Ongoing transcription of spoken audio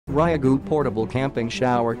Riigoo Portable Camping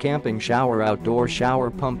Shower Outdoor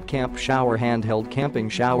Shower Pump Camp Shower Handheld Camping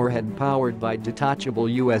Showerhead powered by Detachable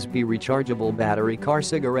USB Rechargeable Battery Car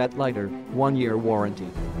Cigarette Lighter, 1-year warranty.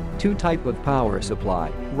 2 type of power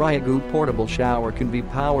supply. Riigoo Portable Shower can be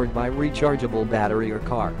powered by rechargeable battery or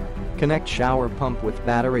car. Connect shower pump with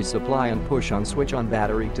battery supply and push on switch on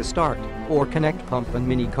battery to start, or connect pump and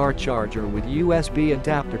mini car charger with USB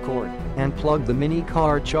adapter cord and plug the mini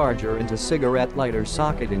car charger into cigarette lighter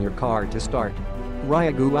socket in your car to start.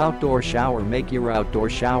 Riigoo Outdoor Shower make your outdoor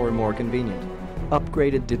shower more convenient.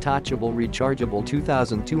 Upgraded detachable rechargeable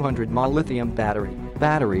 2200 mAh lithium battery.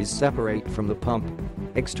 Batteries separate from the pump.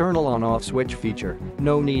 External on-off switch feature.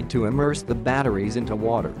 No need to immerse the batteries into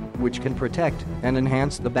water, which can protect and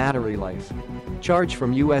enhance the battery life. Charge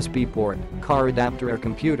from USB port, car adapter or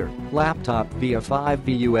computer, laptop via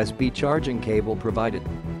 5V USB charging cable provided.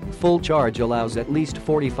 Full charge allows at least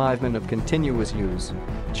 45 minutes of continuous use.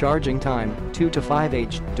 Charging time, 2 to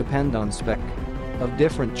 5H, depend on spec of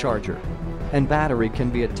different charger. And battery can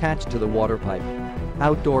be attached to the water pipe.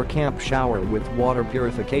 Outdoor camp shower with water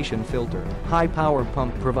purification filter. High power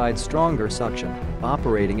pump provides stronger suction,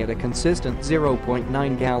 operating at a consistent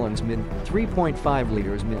 0.9 gallons min, 3.5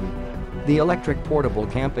 liters min. The electric portable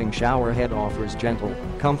camping shower head offers gentle,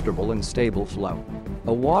 comfortable and stable flow.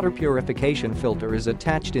 A water purification filter is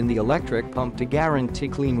attached in the electric pump to guarantee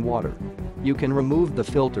clean water. You can remove the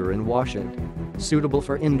filter and wash it. Suitable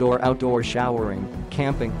for indoor-outdoor showering,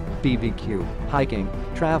 camping, BBQ, hiking,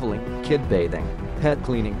 traveling, kid bathing, pet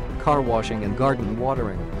cleaning, car washing and garden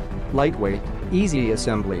watering. Lightweight, easy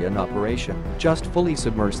assembly and operation. Just fully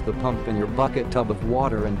submerge the pump in your bucket tub of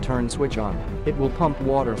water and turn switch on. It will pump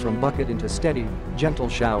water from bucket into steady, gentle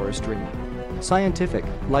shower stream. Scientific,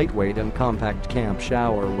 lightweight and compact camp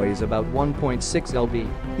shower weighs about 1.6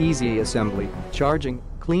 lb, easy assembly, charging,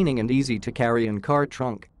 cleaning and easy to carry in car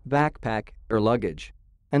trunk, backpack, or luggage.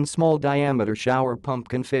 And small diameter shower pump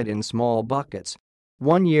can fit in small buckets.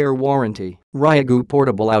 1-year warranty. Riigoo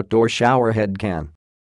Portable Outdoor Shower Head can